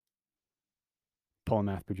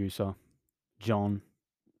Polymath Producer, John,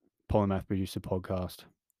 Polymath Producer Podcast.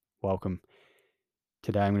 Welcome.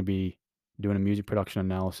 Today I'm going to be doing a music production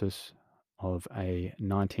analysis of a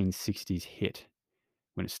 1960s hit.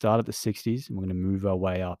 We're going to start at the 60s and we're going to move our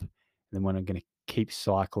way up. And then we're going to keep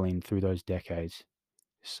cycling through those decades,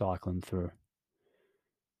 cycling through.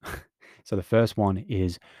 So the first one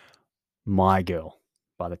is My Girl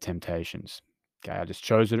by The Temptations. Okay, I just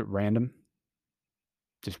chose it at random.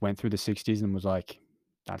 Just went through the 60s and was like,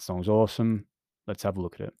 that song's awesome. Let's have a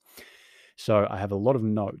look at it. So I have a lot of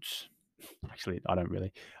notes. Actually, I don't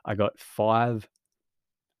really. I got 5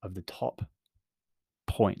 of the top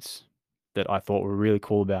points that I thought were really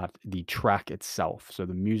cool about the track itself. So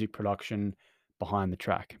the music production behind the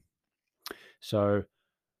track. So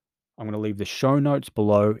I'm going to leave the show notes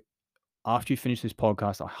below. After you finish this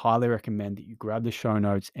podcast, I highly recommend that you grab the show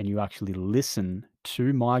notes and you actually listen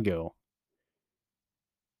to My Girl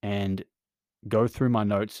and go through my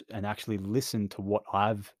notes and actually listen to what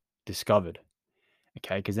I've discovered.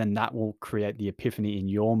 Okay, because then that will create the epiphany in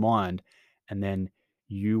your mind, and then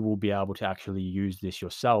you will be able to actually use this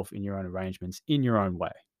yourself in your own arrangements in your own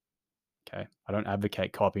way. Okay, I don't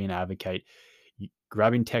advocate copying, I advocate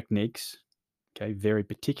grabbing techniques, okay, very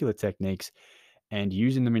particular techniques, and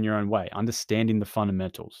using them in your own way, understanding the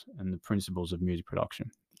fundamentals and the principles of music production.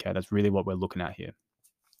 Okay, that's really what we're looking at here.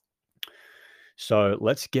 So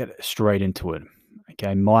let's get straight into it.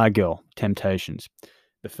 Okay, My Girl, Temptations.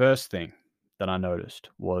 The first thing that I noticed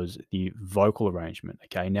was the vocal arrangement.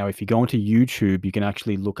 Okay, now if you go onto YouTube, you can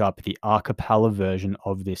actually look up the a cappella version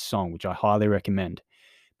of this song, which I highly recommend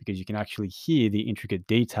because you can actually hear the intricate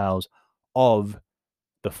details of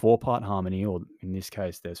the 4-part harmony, or in this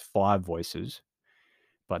case, there's 5 voices,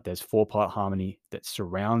 but there's 4-part harmony that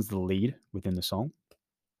surrounds the lead within the song.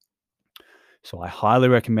 So I highly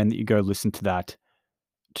recommend that you go listen to that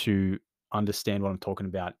to understand what I'm talking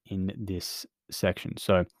about in this section.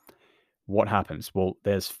 So what happens? Well,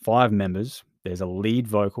 there's 5 members. There's a lead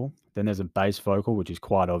vocal, then there's a bass vocal, which is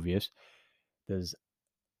quite obvious. There's,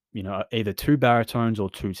 either 2 baritones or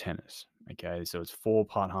 2 tenors. Okay, so it's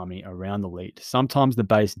 4-part harmony around the lead. Sometimes the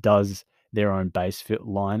bass does their own bass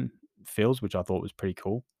line fills, which I thought was pretty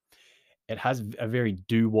cool. It has a very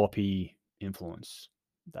doo-woppy influence.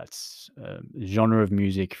 That's a genre of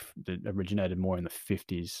music that originated more in the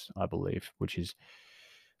 50s, I believe, which is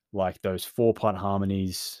like those 4-part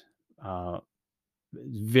harmonies,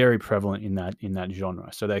 very prevalent in that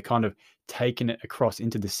genre. So they kind of taken it across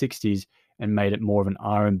into the 60s and made it more of an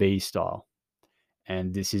R&B style.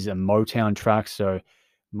 And this is a Motown track, so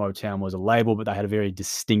Motown was a label, but they had a very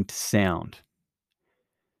distinct sound.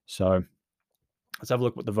 So let's have a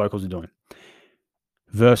look what the vocals are doing.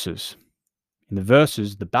 Verses. In the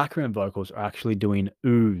verses, the background vocals are actually doing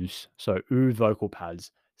oohs, so ooh vocal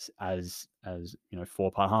pads as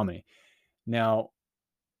 4-part harmony. Now,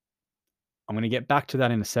 I'm going to get back to that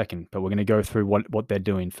in a second, but we're going to go through what they're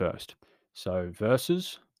doing first. So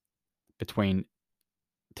verses between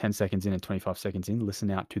 10 seconds in and 25 seconds in, listen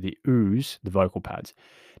out to the oohs, the vocal pads.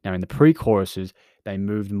 Now, in the pre-choruses, they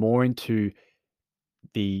moved more into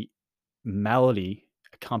the melody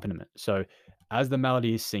accompaniment. So as the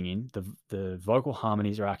melody is singing, the vocal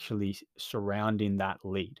harmonies are actually surrounding that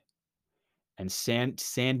lead and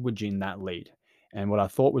sandwiching that lead. And what I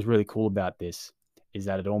thought was really cool about this is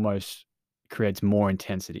that it almost creates more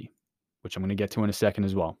intensity, which I'm going to get to in a second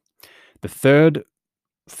as well. The third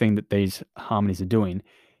thing that these harmonies are doing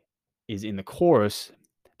is in the chorus,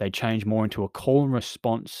 they change more into a call and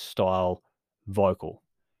response style vocal.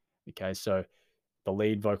 Okay, so the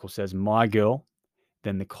lead vocal says, "My girl,"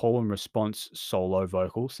 then the call and response solo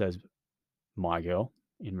vocal says, "My girl,"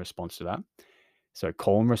 in response to that. So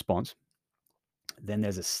call and response. Then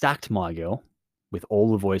there's a stacked "My girl" with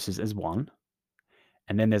all the voices as one.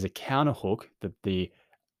 And then there's a counter hook that the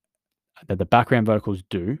background vocals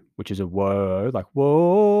do, which is a whoa, like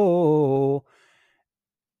whoa.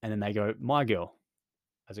 And then they go, "My girl,"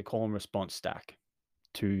 as a call and response stack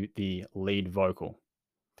to the lead vocal.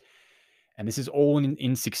 And this is all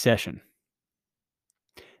in succession.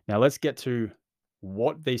 Now let's get to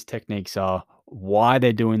what these techniques are, why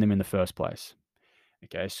they're doing them in the first place.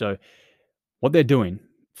 Okay, so what they're doing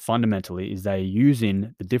fundamentally is they're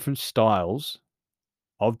using the different styles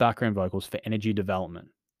of background vocals for energy development.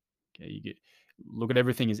 Okay, look at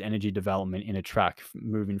everything as energy development in a track,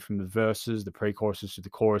 moving from the verses, the pre-choruses to the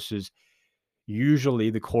choruses. Usually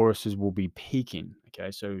the choruses will be peaking. Okay,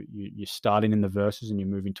 so you're starting in the verses and you're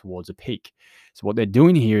moving towards a peak. So what they're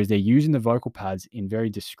doing here is they're using the vocal pads in very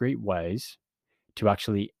discrete ways to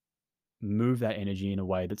actually move that energy in a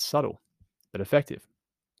way that's subtle but effective.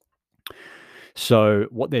 So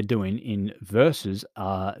what they're doing in verses,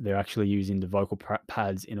 they're actually using the vocal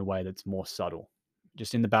pads in a way that's more subtle,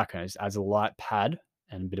 just in the background, as a light pad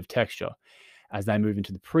and a bit of texture. As they move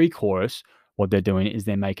into the pre-chorus, what they're doing is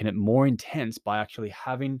they're making it more intense by actually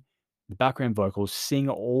having the background vocals sing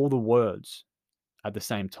all the words at the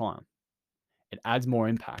same time. It adds more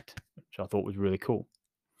impact, which I thought was really cool.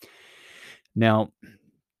 Now,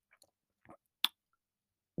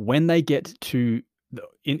 when they get to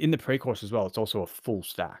in the pre-chorus as well, it's also a full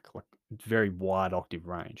stack, like very wide octave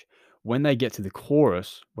range. When they get to the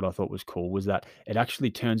chorus, what I thought was cool was that it actually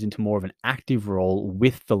turns into more of an active role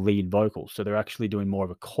with the lead vocals. So they're actually doing more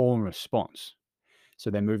of a call and response. So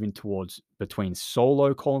they're moving towards between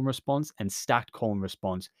solo call and response and stacked call and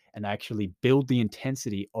response, and they actually build the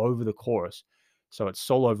intensity over the chorus. So it's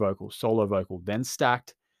solo vocal, then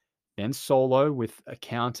stacked, then solo with a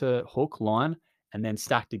counter hook line, and then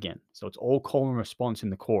stacked again. So it's all call and response in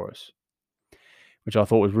the chorus, which I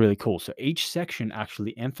thought was really cool. So each section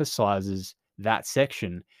actually emphasizes that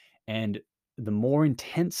section, and the more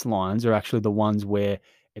intense lines are actually the ones where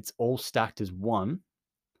it's all stacked as one.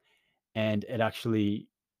 And it actually,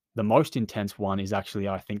 the most intense one is actually,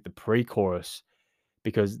 I think, the pre-chorus,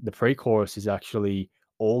 because the pre-chorus is actually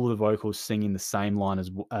all the vocals singing the same line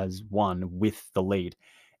as one with the lead.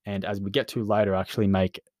 And as we get to later, actually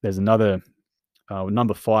there's another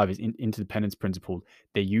number 5 is interdependence principle.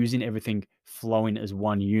 They're using everything flowing as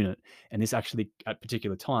one unit, and this actually at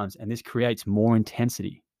particular times, and this creates more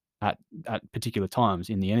intensity at particular times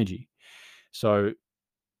in the energy. So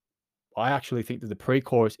I actually think that the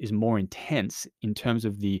pre-chorus is more intense in terms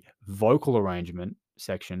of the vocal arrangement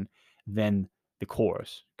section than the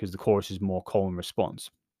chorus, because the chorus is more call and response.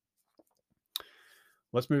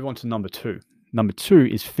 Let's move on to number 2. Number 2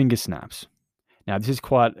 is finger snaps. Now, this is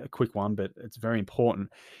quite a quick one, but it's very important.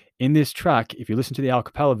 In this track, if you listen to the a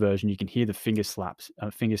cappella version, you can hear the finger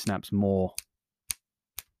snaps more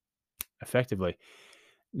effectively.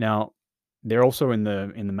 Now, they're also in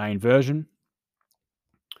the main version.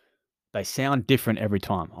 They sound different every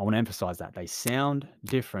time. I want to emphasize that. They sound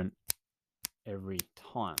different every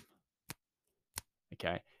time.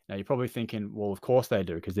 Okay. Now, you're probably thinking, well, of course they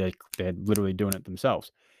do, because they're literally doing it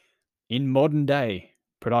themselves. In modern day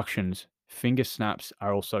productions, finger snaps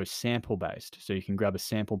are also sample based. So you can grab a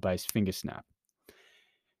sample based finger snap.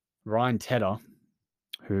 Ryan Tedder,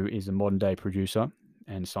 who is a modern day producer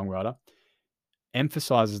and songwriter,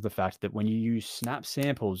 emphasizes the fact that when you use snap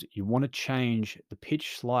samples, you want to change the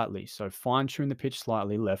pitch slightly. So fine tune the pitch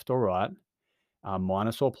slightly, left or right,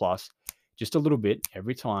 minus or plus, just a little bit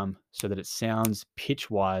every time, so that it sounds pitch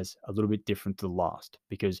wise a little bit different to the last.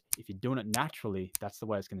 Because if you're doing it naturally, that's the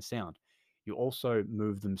way it's going to sound. You also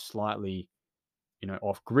move them slightly,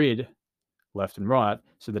 off grid, left and right,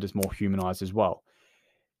 so that it's more humanized as well.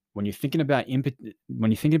 When you're thinking about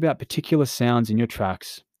particular sounds in your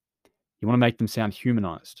tracks, you want to make them sound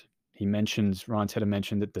humanized. Ryan Tedder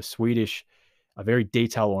mentioned that the Swedish are very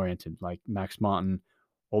detail oriented, like Max Martin,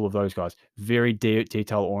 all of those guys, very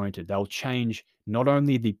detail oriented. They'll change not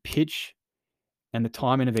only the pitch and the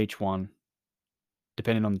timing of each one,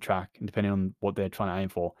 depending on the track and depending on what they're trying to aim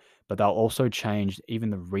for, but they'll also change even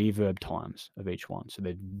the reverb times of each one. So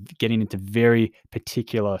they're getting into very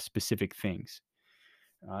particular, specific things.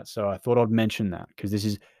 So I thought I'd mention that, because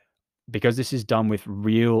this is done with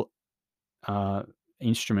real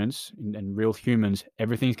instruments and real humans.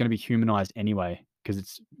 Everything's going to be humanized anyway,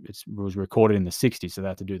 because it was recorded in the 60s, so they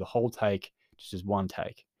have to do the whole take just as one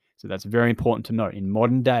take. So that's very important to note. In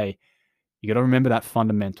modern day, you got to remember that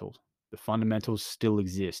fundamentals. The fundamentals still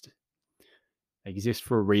exist. They exist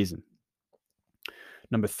for a reason.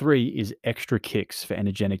 Number 3 is extra kicks for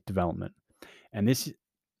energetic development. And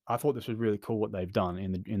I thought this was really cool what they've done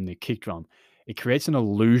in the kick drum. It creates an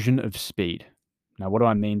illusion of speed. Now, what do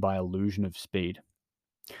I mean by illusion of speed?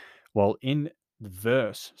 Well, in the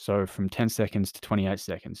verse, so from 10 seconds to 28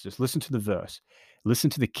 seconds, just listen to the verse. Listen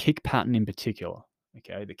to the kick pattern in particular,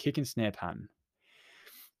 okay? The kick and snare pattern.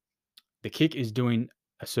 The kick is doing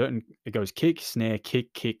it goes kick, snare,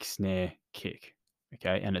 kick, snare, kick,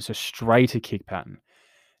 okay? And it's a straighter kick pattern.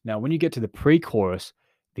 Now, when you get to the pre-chorus,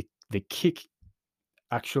 the kick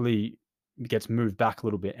actually gets moved back a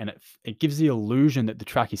little bit, and it gives the illusion that the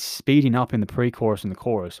track is speeding up in the pre-chorus and the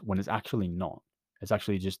chorus, when it's actually not. It's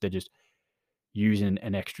actually they're just using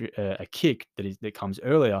an extra a kick that comes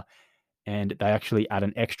earlier, and they actually add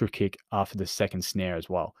an extra kick after the second snare as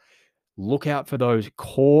well. Look out for those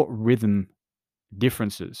core rhythm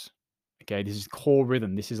differences. Okay, this is core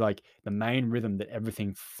rhythm. This is like the main rhythm that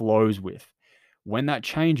everything flows with. When that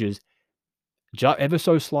changes, ever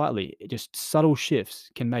so slightly, just subtle shifts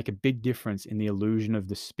can make a big difference in the illusion of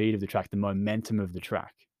the speed of the track, the momentum of the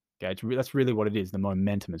track. Okay, that's really what it is. The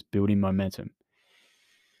momentum is building momentum.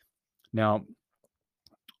 Now,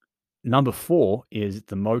 number 4 is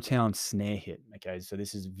the Motown snare hit. Okay, so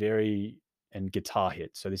this is and guitar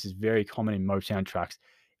hit. So this is very common in Motown tracks.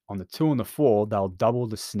 On the 2 and the 4, they'll double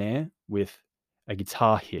the snare with a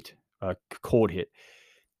guitar hit, a chord hit,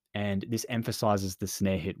 and this emphasizes the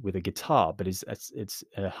snare hit with a guitar. But it's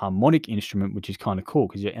a harmonic instrument, which is kind of cool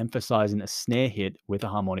because you're emphasizing a snare hit with a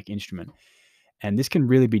harmonic instrument. And this can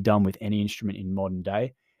really be done with any instrument in modern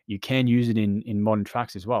day. You can use it in modern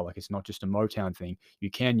tracks as well. Like, it's not just a Motown thing.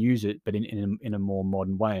 You can use it, but in a more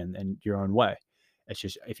modern way and your own way. It's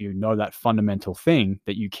just, if you know that fundamental thing,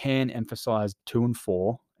 that you can emphasize 2 and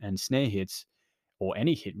 4 and snare hits, or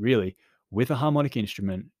any hit really, with a harmonic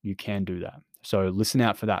instrument, you can do that. So listen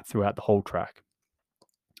out for that throughout the whole track.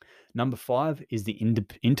 Number 5 is the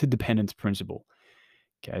interdependence principle.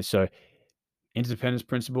 Okay, so interdependence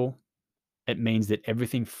principle, it means that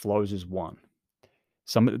everything flows as one.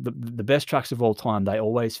 Some of the best tracks of all time, they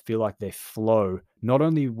always feel like they flow not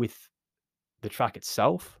only with the track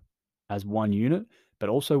itself as one unit, but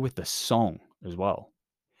also with the song as well.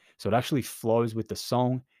 So it actually flows with the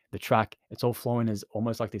song, the track. It's all flowing as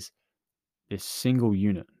almost like this single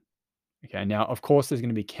unit. Okay. Now, of course, there's going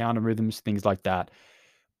to be counter rhythms, things like that,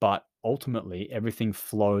 but ultimately everything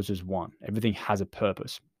flows as one. Everything has a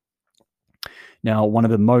purpose. Now, one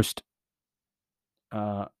of the most,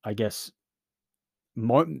 I guess,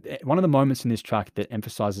 one of the moments in this track that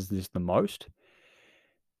emphasizes this the most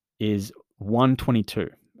is 122.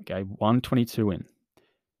 Okay, 122 in.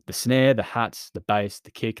 The snare, the hats, the bass, the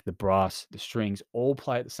kick, the brass, the strings all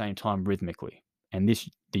play at the same time rhythmically. And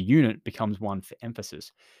the unit becomes one for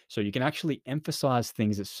emphasis. So you can actually emphasize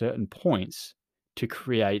things at certain points to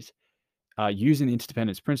create using the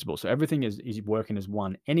interdependence principle. So everything is working as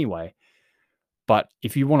one anyway. But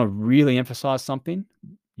if you want to really emphasize something,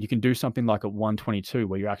 you can do something like at 122,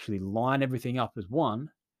 where you actually line everything up as one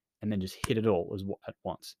and then just hit it all at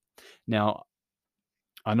once. Now,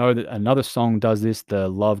 I know that another song does this, the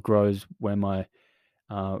Love Grows Where My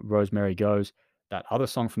Rosemary Goes. That other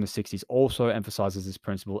song from the 60s also emphasizes this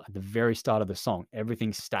principle at the very start of the song.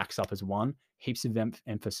 Everything stacks up as one, heaps of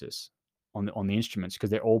emphasis on the instruments because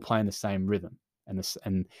they're all playing the same rhythm, and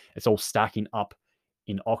it's all stacking up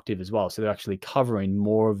in octave as well. So they're actually covering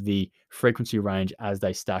more of the frequency range as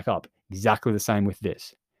they stack up. Exactly the same with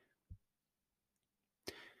this.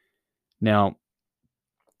 Now,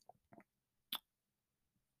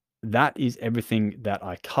 that is everything that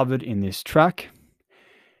I covered in this track.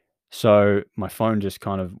 So my phone just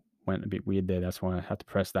kind of went a bit weird there. That's why I had to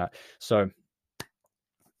press that. So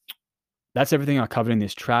that's everything I covered in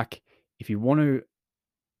this track. If you want to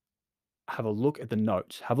have a look at the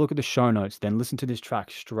notes, have a look at the show notes, then listen to this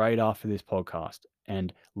track straight after this podcast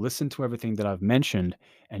and listen to everything that I've mentioned,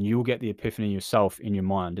 and you'll get the epiphany yourself in your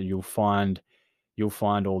mind, and you'll find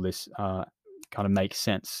all this kind of makes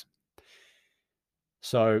sense.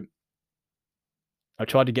 So I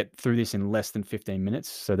tried to get through this in less than 15 minutes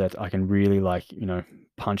so that I can really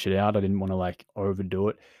punch it out. I didn't want to overdo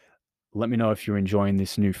it. Let me know if you're enjoying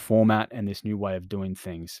this new format and this new way of doing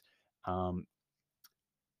things. I'm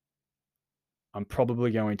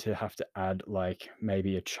probably going to have to add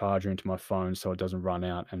maybe a charger into my phone so it doesn't run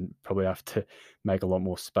out, and probably have to make a lot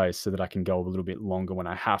more space so that I can go a little bit longer when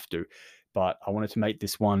I have to. But I wanted to make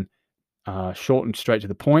this one short and straight to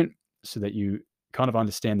the point so that you kind of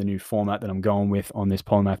understand the new format that I'm going with on this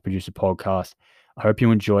Polymath Producer podcast. I hope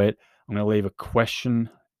you enjoy it. I'm going to leave a question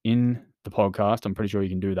in the podcast. I'm pretty sure you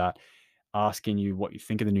can do that, asking you what you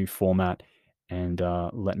think of the new format, and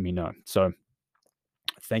let me know. So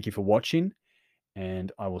thank you for watching,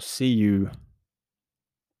 and I will see you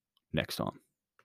next time.